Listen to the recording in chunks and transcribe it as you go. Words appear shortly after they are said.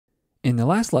In the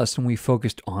last lesson, we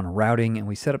focused on routing and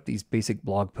we set up these basic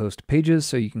blog post pages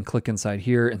so you can click inside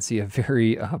here and see a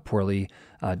very poorly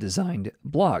designed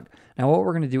blog. Now, what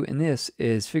we're going to do in this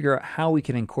is figure out how we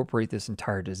can incorporate this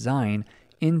entire design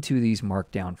into these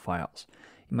Markdown files.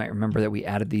 You might remember that we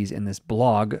added these in this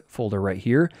blog folder right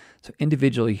here. So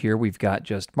individually here, we've got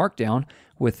just Markdown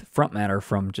with front matter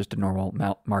from just a normal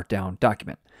Markdown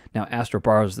document. Now, Astro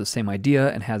borrows the same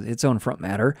idea and has its own front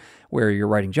matter where you're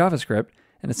writing JavaScript.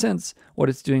 In a sense, what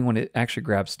it's doing when it actually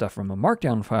grabs stuff from a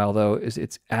Markdown file, though, is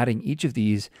it's adding each of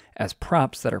these as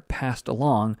props that are passed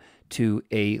along to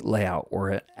a layout or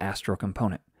an Astro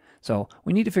component. So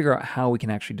we need to figure out how we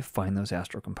can actually define those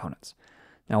Astro components.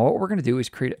 Now, what we're going to do is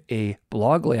create a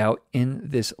blog layout in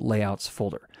this layouts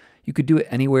folder. You could do it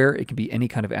anywhere. It can be any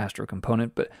kind of Astro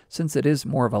component, but since it is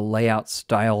more of a layout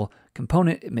style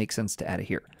component, it makes sense to add it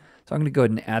here. So I'm going to go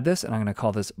ahead and add this, and I'm going to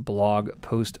call this blog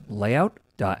post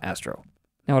layout.astro.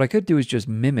 Now what I could do is just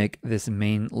mimic this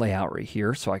main layout right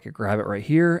here. So I could grab it right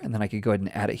here and then I could go ahead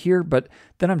and add it here, but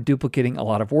then I'm duplicating a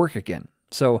lot of work again.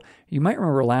 So you might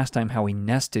remember last time how we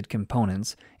nested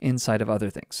components inside of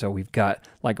other things. So we've got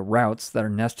like routes that are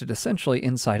nested essentially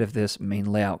inside of this main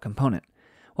layout component.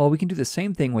 Well, we can do the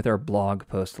same thing with our blog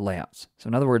post layouts. So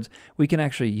in other words, we can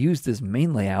actually use this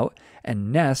main layout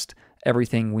and nest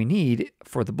everything we need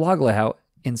for the blog layout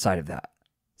inside of that.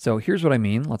 So here's what I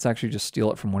mean. Let's actually just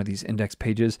steal it from one of these index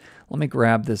pages. Let me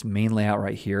grab this main layout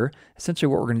right here. Essentially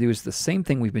what we're going to do is the same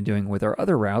thing we've been doing with our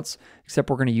other routes,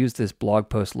 except we're going to use this blog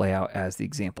post layout as the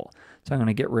example. So I'm going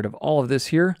to get rid of all of this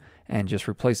here and just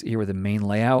replace it here with the main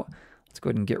layout. Let's go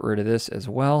ahead and get rid of this as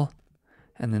well.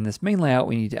 And then this main layout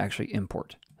we need to actually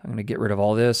import. I'm going to get rid of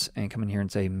all this and come in here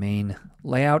and say main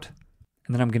layout.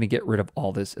 And then I'm going to get rid of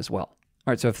all this as well.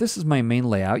 All right, so if this is my main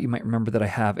layout, you might remember that I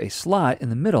have a slot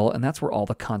in the middle, and that's where all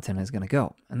the content is going to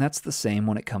go. And that's the same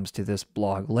when it comes to this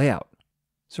blog layout.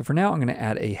 So for now, I'm going to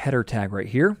add a header tag right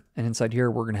here. And inside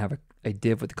here, we're going to have a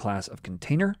div with the class of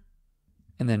container.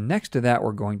 And then next to that,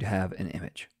 we're going to have an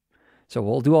image. So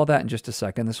we'll do all that in just a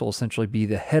second. This will essentially be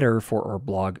the header for our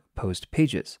blog post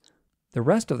pages. The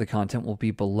rest of the content will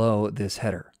be below this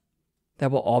header. That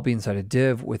will all be inside a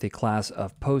div with a class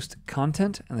of post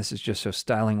content. And this is just so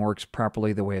styling works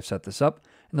properly the way I've set this up.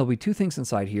 And there'll be two things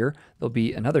inside here. There'll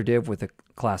be another div with a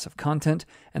class of content.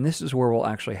 And this is where we'll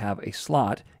actually have a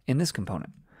slot in this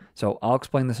component. So I'll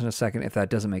explain this in a second if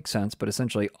that doesn't make sense. But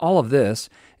essentially all of this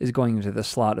is going into the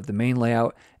slot of the main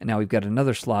layout. And now we've got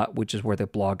another slot, which is where the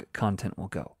blog content will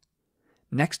go.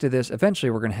 Next to this, eventually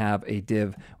we're going to have a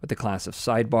div with the class of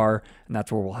sidebar, and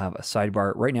that's where we'll have a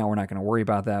sidebar. Right now we're not going to worry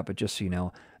about that, but just so you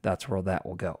know, that's where that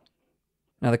will go.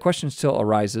 Now the question still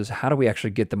arises, how do we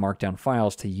actually get the Markdown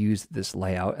files to use this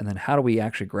layout, and then how do we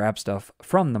actually grab stuff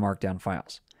from the Markdown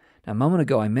files? Now a moment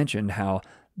ago I mentioned how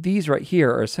these right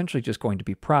here are essentially just going to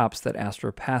be props that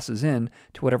Astro passes in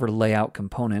to whatever layout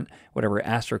component, whatever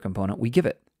Astro component we give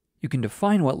it. You can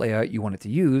define what layout you want it to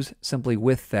use simply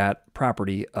with that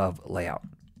property of layout.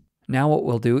 Now what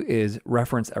we'll do is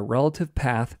reference a relative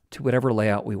path to whatever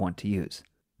layout we want to use.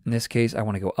 In this case, I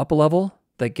want to go up a level.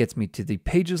 That gets me to the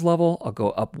pages level. I'll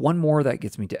go up one more. That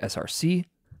gets me to SRC.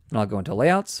 And I'll go into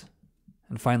layouts.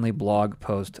 And finally, blog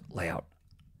post layout.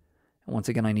 And once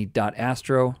again, I need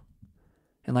 .astro.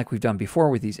 And like we've done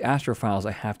before with these Astro files,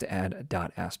 I have to add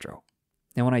a .astro.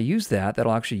 Now when I use that,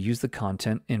 that'll actually use the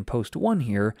content in post 1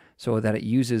 here so that it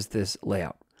uses this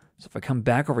layout. So if I come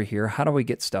back over here, how do we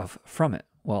get stuff from it?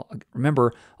 Well,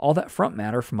 remember, all that front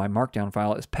matter from my Markdown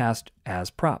file is passed as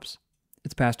props.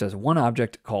 It's passed as one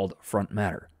object called front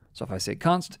matter. So if I say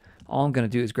const, all I'm going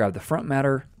to do is grab the front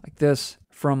matter like this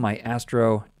from my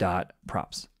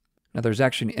astro.props. Now there's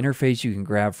actually an interface you can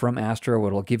grab from Astro.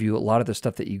 It'll give you a lot of the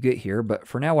stuff that you get here, but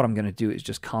for now what I'm going to do is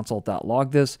just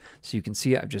console.log this so you can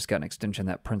see I've just got an extension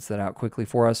that prints that out quickly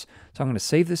for us. So I'm going to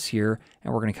save this here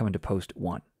and we're going to come into post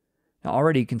 1. Now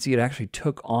already you can see it actually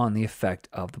took on the effect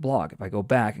of the blog. If I go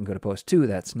back and go to post 2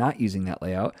 that's not using that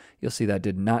layout, you'll see that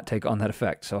did not take on that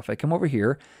effect. So if I come over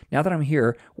here, now that I'm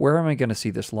here, where am I going to see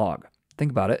this log?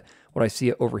 Think about it. Would I see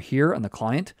it over here on the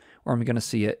client, or am I going to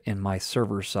see it in my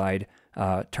server side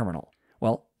terminal?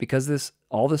 Well, because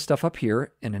all this stuff up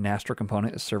here in an Astro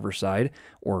component is server side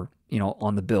or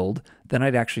on the build, then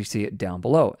I'd actually see it down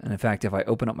below. And in fact, if I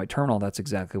open up my terminal, that's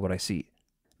exactly what I see.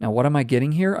 Now, what am I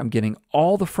getting here? I'm getting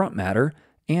all the front matter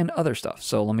and other stuff.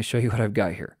 So let me show you what I've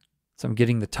got here. So I'm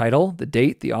getting the title, the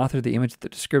date, the author, the image, the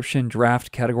description,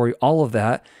 draft, category, all of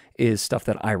that is stuff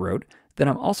that I wrote. Then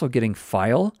I'm also getting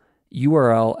file,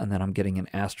 URL, and then I'm getting an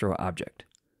Astro object.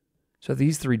 So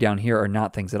these three down here are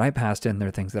not things that I passed in,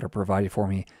 they're things that are provided for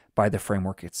me by the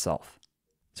framework itself.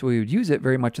 So we would use it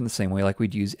very much in the same way like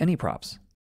we'd use any props.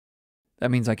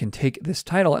 that means I can take this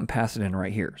title and pass it in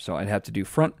right here. So I'd have to do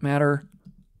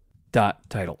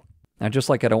frontmatter.title. Now, just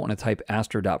like I don't want to type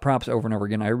astro.props over and over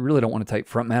again, I really don't want to type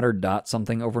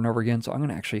frontmatter.something over and over again. So I'm going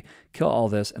to actually kill all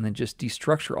this and then just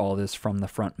destructure all this from the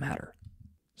front matter.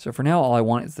 So for now, all I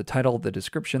want is the title, the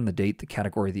description, the date, the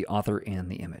category, the author, and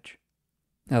the image.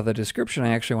 Now the description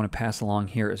I actually want to pass along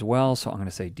here as well. So I'm going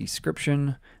to say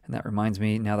description. And that reminds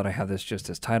me, now that I have this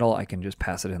just as title, I can just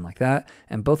pass it in like that.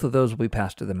 And both of those will be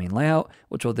passed to the main layout,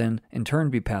 which will then in turn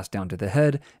be passed down to the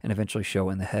head and eventually show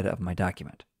in the head of my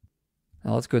document.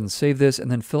 Now let's go ahead and save this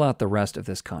and then fill out the rest of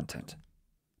this content.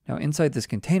 Now inside this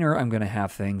container, I'm going to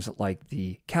have things like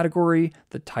the category,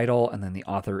 the title, and then the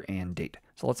author and date.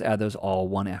 So let's add those all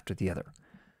one after the other.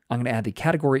 I'm going to add the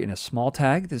category in a small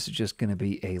tag. This is just going to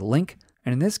be a link.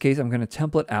 And in this case, I'm going to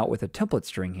template out with a template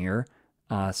string here,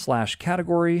 slash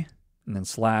category, and then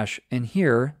slash, and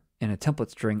here in a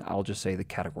template string, I'll just say the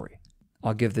category.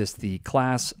 I'll give this the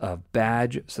class of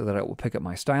badge so that it will pick up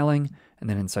my styling. And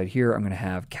then inside here, I'm going to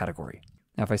have category.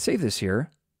 Now, if I save this here,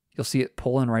 you'll see it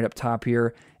pull in right up top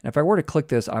here. And if I were to click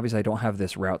this, obviously I don't have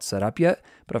this route set up yet,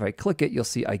 but if I click it, you'll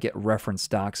see I get reference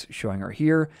docs showing right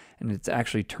here, and it's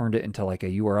actually turned it into like a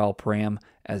URL param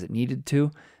as it needed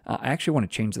to. I actually want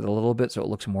to change it a little bit so it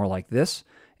looks more like this.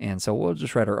 And so we'll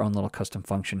just write our own little custom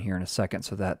function here in a second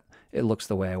so that it looks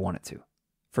the way I want it to.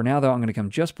 For now though, I'm going to come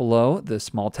just below the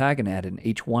small tag and add an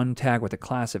h1 tag with a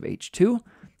class of h2.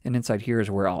 And inside here is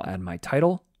where I'll add my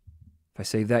title. If I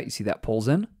save that, you see that pulls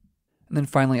in. And then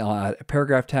finally, I'll add a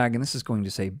paragraph tag, and this is going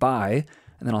to say by,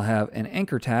 and then I'll have an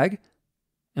anchor tag.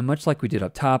 And much like we did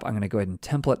up top, I'm going to go ahead and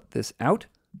template this out.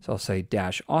 So I'll say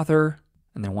dash author,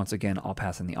 and then once again, I'll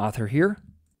pass in the author here,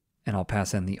 and I'll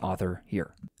pass in the author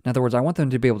here. In other words, I want them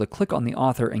to be able to click on the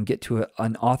author and get to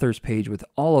an author's page with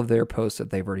all of their posts that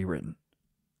they've already written.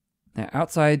 Now,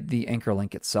 outside the anchor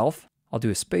link itself, I'll do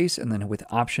a space, and then with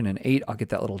option and 8, I'll get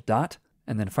that little dot.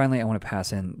 And then finally, I want to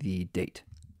pass in the date.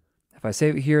 If I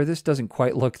save it here, this doesn't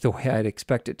quite look the way I'd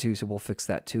expect it to, so we'll fix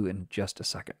that too in just a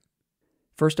second.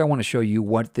 First, I want to show you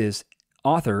what this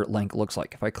author link looks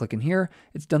like. If I click in here,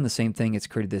 it's done the same thing. It's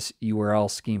created this URL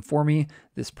scheme for me,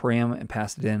 this param, and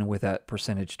passed it in with that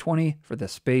 %20 for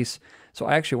this space. So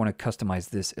I actually want to customize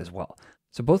this as well.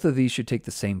 So both of these should take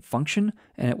the same function,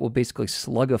 and it will basically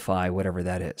slugify whatever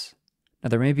that is. Now,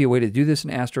 there may be a way to do this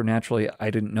in Astro naturally. I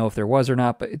didn't know if there was or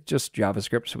not, but it's just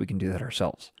JavaScript, so we can do that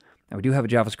ourselves. Now, we do have a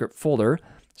JavaScript folder,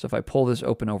 so if I pull this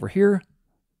open over here,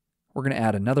 we're going to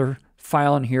add another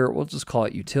file in here. We'll just call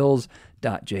it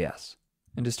utils.js.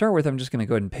 And to start with, I'm just going to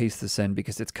go ahead and paste this in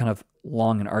because it's kind of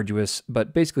long and arduous,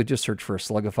 but basically just search for a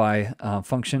slugify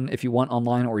function if you want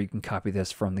online, or you can copy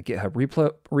this from the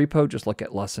GitHub repo. Just look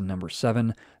at lesson number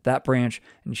 7, that branch,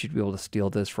 and you should be able to steal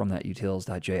this from that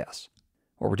utils.js.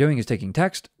 What we're doing is taking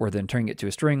text, we're then turning it to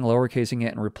a string, lowercasing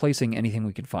it, and replacing anything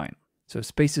we can find. So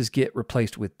spaces get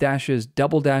replaced with dashes,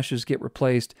 double dashes get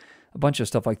replaced, a bunch of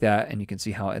stuff like that, and you can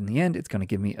see how in the end it's going to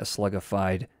give me a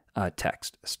slugified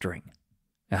text string.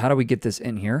 Now, how do we get this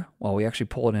in here? Well, we actually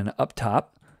pull it in up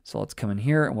top. So let's come in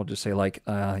here and we'll just say like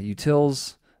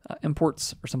utils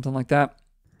imports or something like that.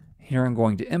 Here I'm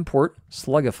going to import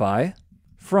slugify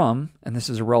from, and this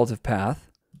is a relative path.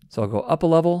 So I'll go up a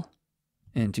level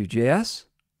into JS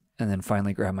and then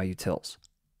finally grab my utils.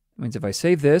 It means if I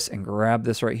save this and grab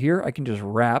this right here, I can just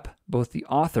wrap both the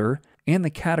author and the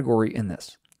category in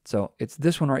this. So it's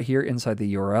this one right here inside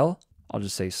the URL. I'll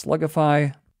just say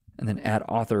slugify and then add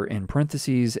author in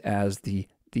parentheses as the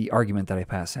argument that I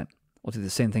pass in. We'll do the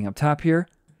same thing up top here.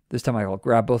 This time I'll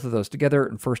grab both of those together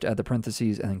and first add the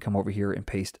parentheses and then come over here and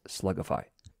paste slugify.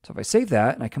 So if I save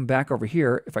that and I come back over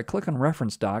here, if I click on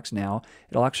reference docs now,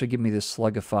 it'll actually give me this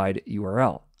slugified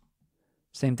URL.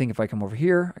 Same thing if I come over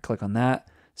here, I click on that,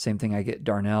 same thing, I get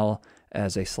Darnell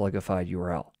as a slugified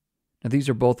URL. Now these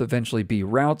are both eventually be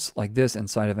routes like this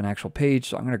inside of an actual page,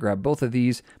 so I'm going to grab both of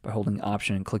these by holding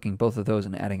Option and clicking both of those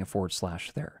and adding a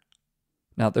 / there.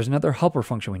 Now there's another helper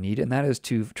function we need, and that is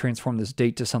to transform this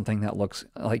date to something that looks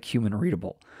like human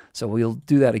readable. So we'll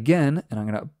do that again, and I'm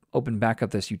going to open back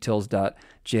up this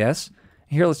utils.js.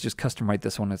 Here let's just custom write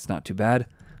this one, it's not too bad.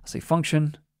 I'll say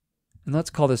function, and let's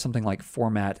call this something like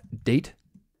format date.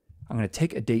 I'm going to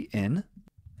take a date in, and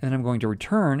then I'm going to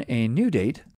return a new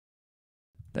date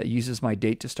that uses my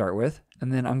date to start with,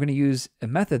 and then I'm going to use a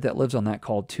method that lives on that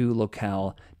called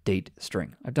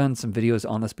toLocaleDateString. I've done some videos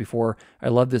on this before. I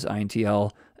love this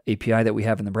intl API that we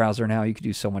have in the browser now. You can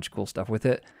do so much cool stuff with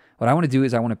it. What I want to do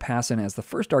is I want to pass in as the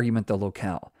first argument the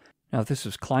locale. Now if this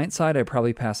was client side, I'd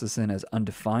probably pass this in as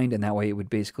undefined, and that way it would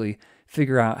basically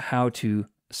figure out how to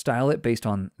style it based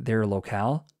on their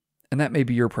locale. And that may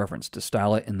be your preference to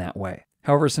style it in that way.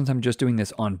 However, since I'm just doing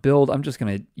this on build, I'm just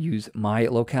going to use my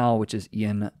locale, which is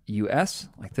enus,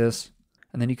 like this.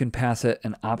 And then you can pass it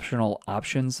an optional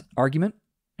options argument.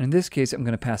 And in this case, I'm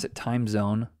going to pass it time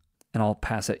zone, and I'll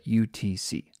pass it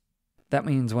UTC. That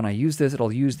means when I use this,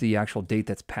 it'll use the actual date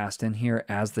that's passed in here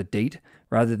as the date,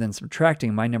 rather than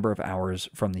subtracting my number of hours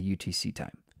from the UTC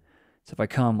time. So if I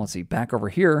come, let's see, back over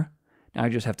here, now I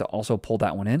just have to also pull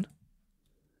that one in.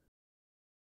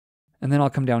 And then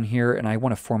I'll come down here and I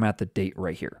want to format the date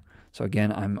right here. So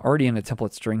again, I'm already in a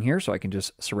template string here, so I can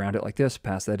just surround it like this,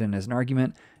 pass that in as an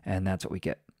argument, and that's what we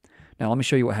get. Now let me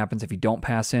show you what happens if you don't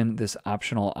pass in this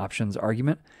optional options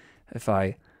argument. If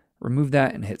I remove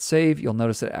that and hit save, you'll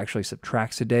notice that it actually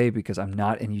subtracts a day because I'm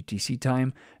not in UTC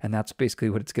time, and that's basically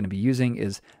what it's going to be using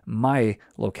is my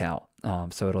locale.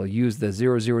 So it'll use the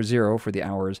 000 for the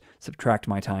hours, subtract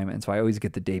my time, and so I always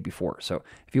get the day before. So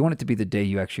if you want it to be the day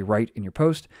you actually write in your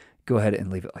post, go ahead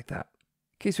and leave it like that.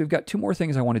 Okay, so we've got two more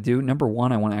things I want to do. Number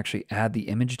one, I want to actually add the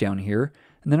image down here.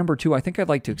 And then number two, I think I'd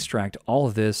like to extract all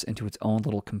of this into its own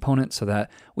little component so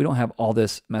that we don't have all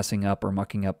this messing up or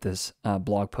mucking up this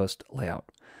blog post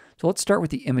layout. So let's start with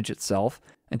the image itself.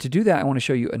 And to do that, I want to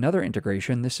show you another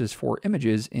integration. This is for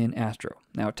images in Astro.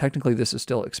 Now, technically, this is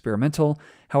still experimental.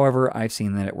 However, I've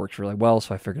seen that it works really well,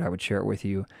 so I figured I would share it with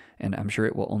you, and I'm sure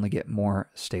it will only get more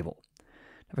stable.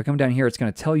 If I come down here, it's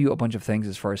going to tell you a bunch of things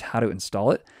as far as how to install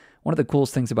it. One of the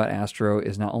coolest things about Astro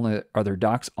is not only are their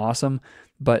docs awesome,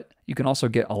 but you can also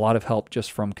get a lot of help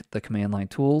just from the command line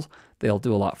tools. They'll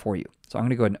do a lot for you. So I'm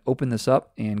going to go ahead and open this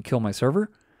up and kill my server.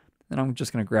 Then I'm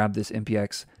just going to grab this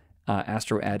npx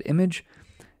Astro add image.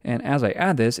 And as I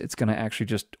add this, it's going to actually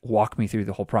just walk me through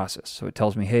the whole process. So it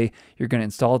tells me, hey, you're going to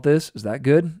install this. Is that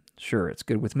good? Sure, it's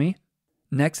good with me.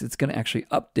 Next, it's going to actually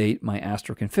update my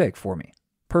Astro config for me.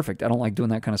 Perfect. I don't like doing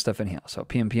that kind of stuff anyhow. So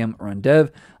pm run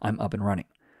dev, I'm up and running.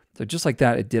 So just like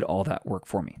that, it did all that work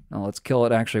for me. Now let's kill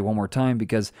it actually one more time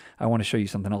because I want to show you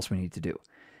something else we need to do.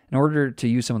 In order to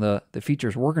use some of the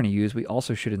features we're going to use, we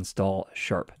also should install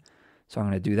Sharp. So I'm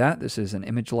going to do that. This is an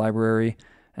image library,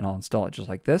 and I'll install it just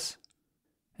like this.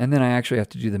 And then I actually have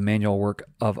to do the manual work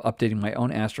of updating my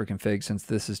own Astro config since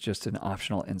this is just an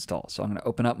optional install. So I'm going to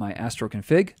open up my Astro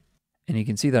config, and you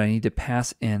can see that I need to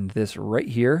pass in this right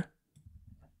here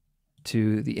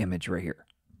to the image right here.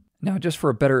 Now, just for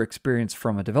a better experience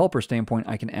from a developer standpoint,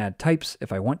 I can add types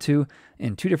if I want to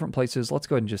in two different places. Let's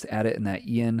go ahead and just add it in that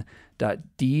en.d.ts.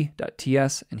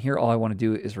 And here all I want to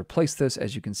do is replace this,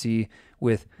 as you can see,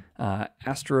 with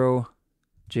Astro.js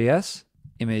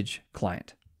image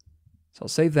client. So I'll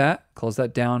save that, close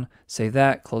that down, save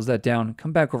that, close that down,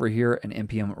 come back over here and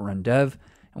npm run dev,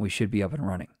 and we should be up and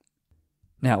running.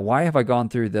 Now, why have I gone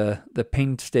through the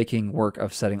painstaking work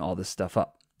of setting all this stuff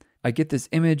up? I get this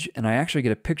image and I actually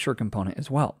get a picture component as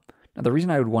well. Now, the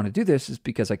reason I would want to do this is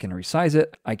because I can resize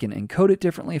it. I can encode it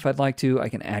differently if I'd like to. I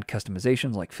can add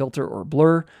customizations like filter or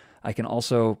blur. I can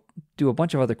also do a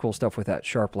bunch of other cool stuff with that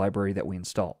Sharp library that we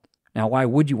installed. Now, why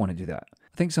would you want to do that?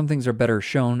 I think some things are better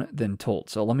shown than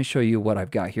told. So let me show you what I've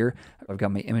got here. I've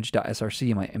got my image.src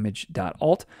and my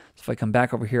image.alt. So if I come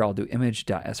back over here, I'll do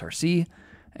image.src.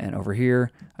 And over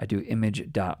here, I do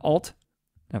image.alt.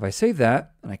 And if I save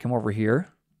that and I come over here,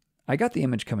 I got the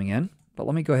image coming in, but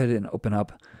let me go ahead and open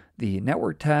up the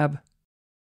network tab.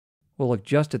 We'll look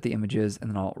just at the images and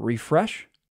then I'll refresh.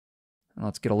 And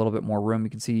let's get a little bit more room. You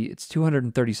can see it's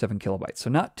 237 kilobytes, so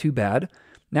not too bad.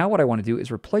 Now what I want to do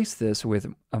is replace this with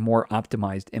a more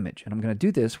optimized image. And I'm going to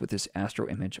do this with this Astro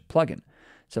image plugin.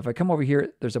 So if I come over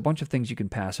here, there's a bunch of things you can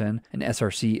pass in. An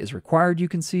SRC is required, you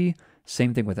can see.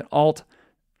 Same thing with an alt.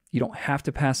 You don't have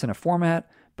to pass in a format.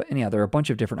 But anyhow, there are a bunch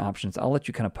of different options. I'll let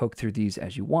you kind of poke through these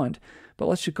as you want, but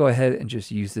let's just go ahead and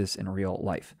just use this in real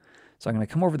life. So I'm going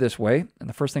to come over this way, and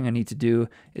the first thing I need to do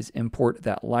is import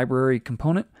that library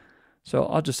component. So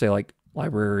I'll just say like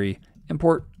library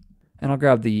import, and I'll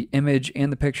grab the image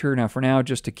and the picture. Now for now,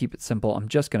 just to keep it simple, I'm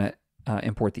just going to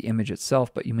import the image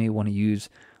itself, but you may want to use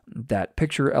that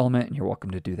picture element, and you're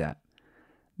welcome to do that.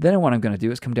 Then what I'm going to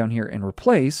do is come down here and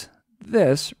replace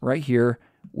this right here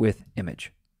with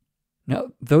image. Now,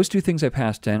 those two things I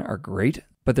passed in are great,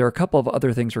 but there are a couple of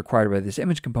other things required by this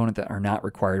image component that are not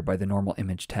required by the normal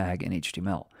image tag in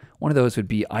HTML. One of those would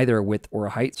be either a width or a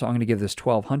height, so I'm going to give this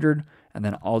 1200, and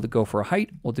then I'll go for a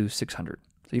height, we'll do 600.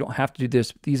 So you don't have to do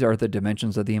this. These are the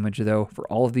dimensions of the image, though, for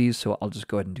all of these, so I'll just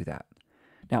go ahead and do that.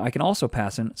 Now, I can also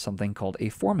pass in something called a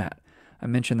format. I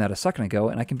mentioned that a second ago,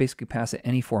 and I can basically pass it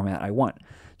any format I want.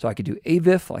 So I could do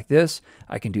avif like this,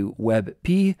 I can do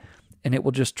webp, and it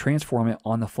will just transform it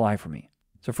on the fly for me.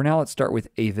 So for now, let's start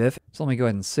with avif. So let me go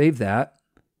ahead and save that.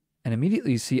 And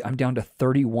immediately you see I'm down to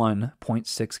 31.6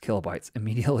 kilobytes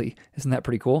immediately. Isn't that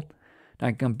pretty cool? Now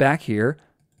I can come back here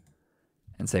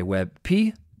and say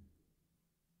WebP.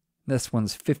 This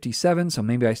one's 57, so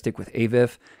maybe I stick with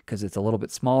avif because it's a little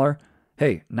bit smaller.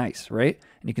 Hey, nice, right?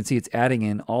 And you can see it's adding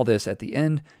in all this at the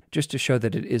end just to show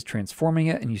that it is transforming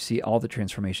it, and you see all the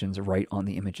transformations right on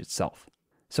the image itself.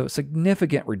 So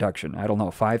significant reduction. I don't know,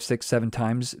 5, 6, 7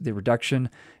 times the reduction,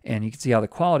 and you can see how the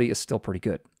quality is still pretty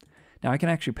good. Now I can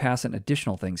actually pass in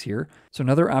additional things here. So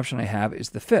another option I have is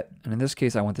the fit, and in this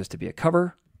case I want this to be a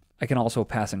cover. I can also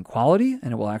pass in quality,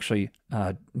 and it will actually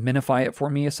minify it for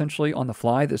me essentially on the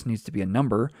fly. This needs to be a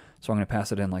number, so I'm going to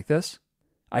pass it in like this.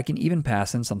 I can even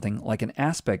pass in something like an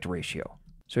aspect ratio.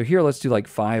 So here let's do like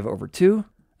 5/2,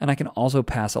 and I can also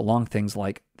pass along things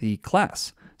like the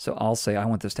class. So I'll say I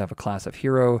want this to have a class of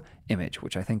hero image,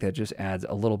 which I think that just adds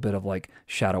a little bit of like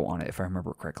shadow on it if I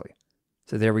remember correctly.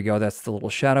 So there we go, that's the little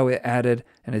shadow it added,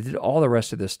 and it did all the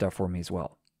rest of this stuff for me as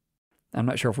well. I'm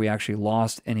not sure if we actually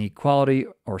lost any quality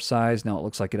or size. Now it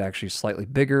looks like it actually is slightly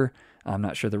bigger. I'm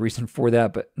not sure the reason for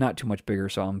that, but not too much bigger,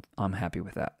 so I'm happy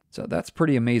with that. So that's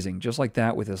pretty amazing. Just like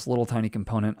that, with this little tiny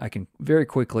component, I can very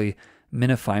quickly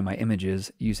minify my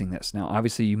images using this. Now,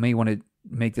 obviously, you may want to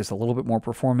make this a little bit more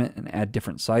performant and add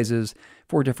different sizes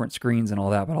for different screens and all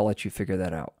that, but I'll let you figure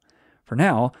that out. For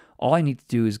now, all I need to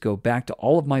do is go back to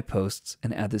all of my posts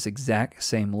and add this exact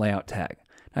same layout tag.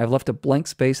 Now, I've left a blank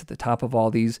space at the top of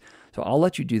all these, so I'll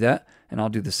let you do that, and I'll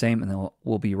do the same, and then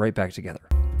we'll be right back together.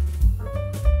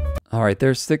 All right,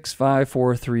 there's 6, 5,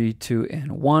 4, 3, 2,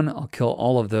 and 1. I'll kill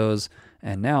all of those.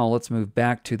 And now let's move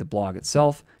back to the blog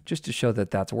itself just to show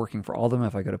that that's working for all of them.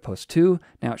 If I go to post 2,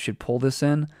 now it should pull this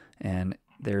in, and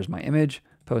there's my image.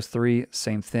 Post 3,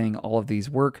 same thing. All of these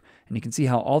work, and you can see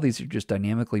how all these are just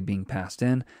dynamically being passed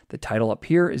in. The title up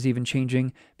here is even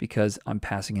changing because I'm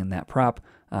passing in that prop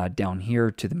down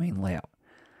here to the main layout.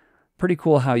 Pretty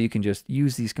cool how you can just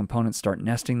use these components, start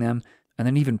nesting them, and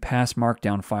then even pass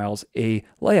Markdown files a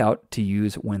layout to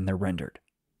use when they're rendered.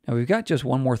 Now we've got just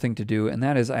one more thing to do, and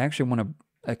that is I actually want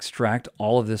to extract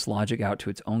all of this logic out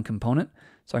to its own component.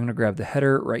 So I'm going to grab the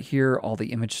header right here, all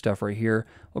the image stuff right here.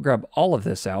 We'll grab all of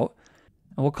this out,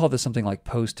 and we'll call this something like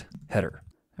post header.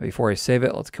 Now before I save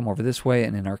it, let's come over this way,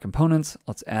 and in our components,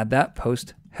 let's add that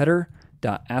post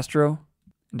header.astro.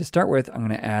 And to start with, I'm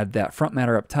going to add that front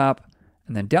matter up top,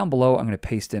 and then down below, I'm going to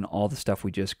paste in all the stuff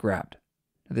we just grabbed.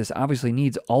 Now, this obviously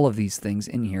needs all of these things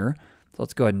in here. So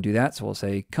let's go ahead and do that. So we'll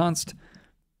say const.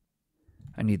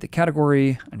 I need the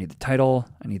category, I need the title,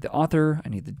 I need the author, I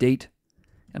need the date,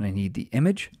 and I need the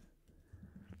image.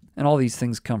 And all these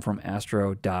things come from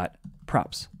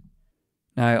astro.props.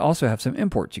 Now I also have some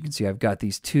imports. You can see I've got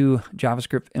these 2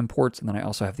 JavaScript imports, and then I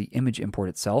also have the image import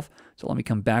itself. So let me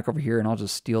come back over here, and I'll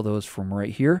just steal those from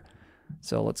right here.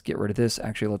 So let's get rid of this.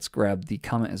 Actually, let's grab the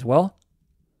comment as well.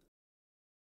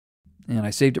 And I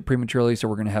saved it prematurely, so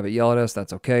we're going to have it yell at us.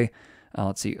 That's okay.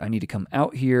 Let's see. I need to come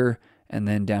out here and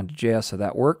then down to JS, so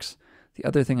that works. The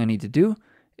other thing I need to do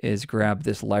is grab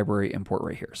this library import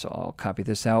right here. So I'll copy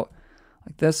this out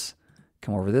like this,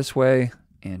 come over this way,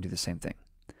 and do the same thing.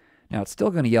 Now it's still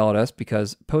going to yell at us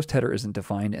because post header isn't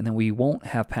defined, and then we won't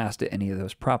have passed it any of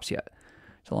those props yet.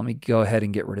 So let me go ahead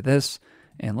and get rid of this,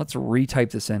 and let's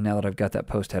retype this in now that I've got that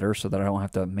post header so that I don't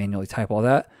have to manually type all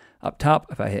that. Up top,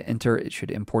 if I hit enter, it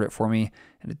should import it for me,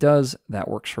 and it does. That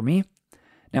works for me.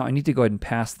 Now I need to go ahead and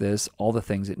pass this all the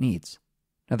things it needs.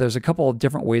 Now there's a couple of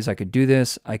different ways I could do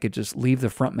this. I could just leave the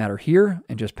front matter here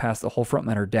and just pass the whole front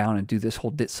matter down and do this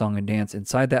whole dit song and dance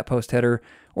inside that post header.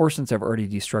 Or since I've already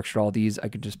destructured all these, I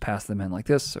could just pass them in like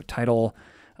this. So title,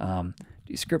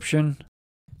 description,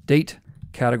 date,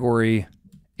 category,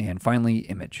 and finally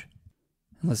image.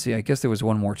 And let's see, I guess there was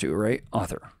one more too, right?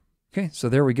 Author. Okay, so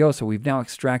there we go. So we've now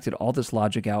extracted all this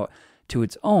logic out to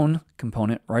its own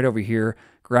component right over here,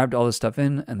 grabbed all this stuff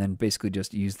in, and then basically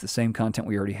just used the same content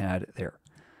we already had there.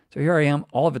 So here I am,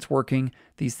 all of it's working.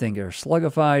 These things are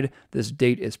slugified. This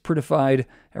date is prettified.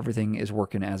 Everything is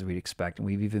working as we'd expect. And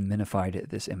we've even minified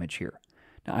this image here.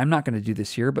 Now I'm not going to do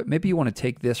this here, but maybe you want to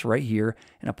take this right here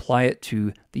and apply it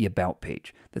to the about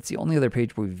page. That's the only other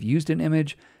page where we've used an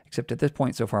image, except at this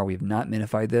point so far we've not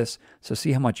minified this. So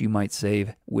see how much you might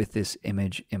save with this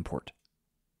image import.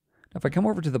 Now, if I come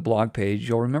over to the blog page,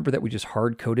 you'll remember that we just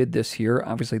hard-coded this here.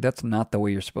 Obviously, that's not the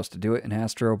way you're supposed to do it in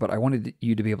Astro, but I wanted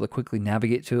you to be able to quickly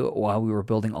navigate to it while we were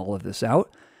building all of this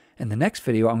out. In the next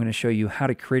video, I'm going to show you how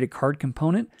to create a card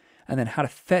component and then how to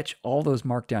fetch all those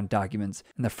Markdown documents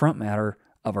in the front matter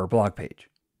of our blog page.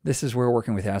 This is where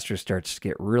working with Astro starts to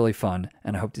get really fun,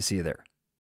 and I hope to see you there.